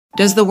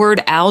Does the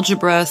word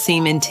algebra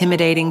seem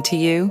intimidating to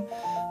you?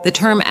 The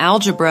term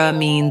algebra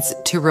means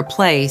to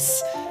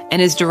replace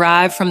and is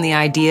derived from the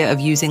idea of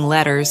using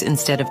letters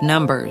instead of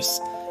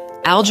numbers.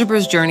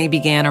 Algebra's journey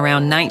began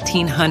around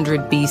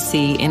 1900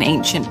 BC in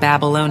ancient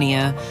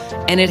Babylonia,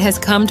 and it has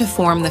come to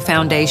form the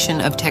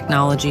foundation of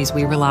technologies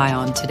we rely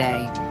on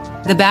today.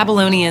 The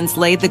Babylonians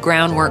laid the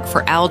groundwork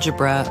for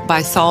algebra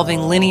by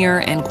solving linear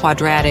and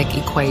quadratic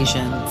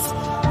equations.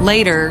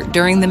 Later,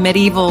 during the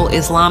medieval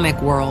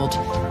Islamic world,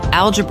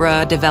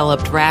 algebra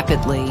developed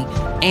rapidly,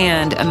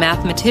 and a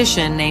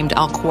mathematician named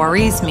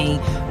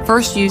Al-Khwarizmi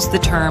first used the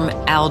term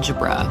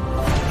algebra.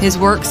 His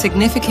work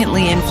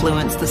significantly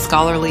influenced the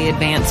scholarly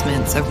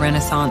advancements of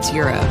Renaissance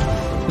Europe,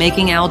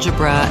 making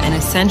algebra an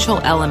essential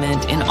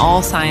element in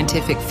all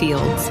scientific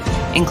fields,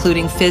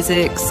 including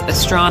physics,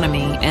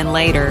 astronomy, and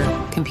later,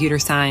 computer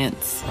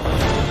science.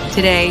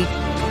 Today,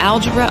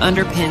 algebra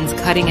underpins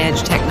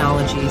cutting-edge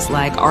technologies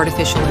like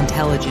artificial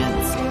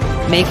intelligence,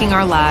 making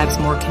our lives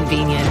more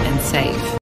convenient and safe.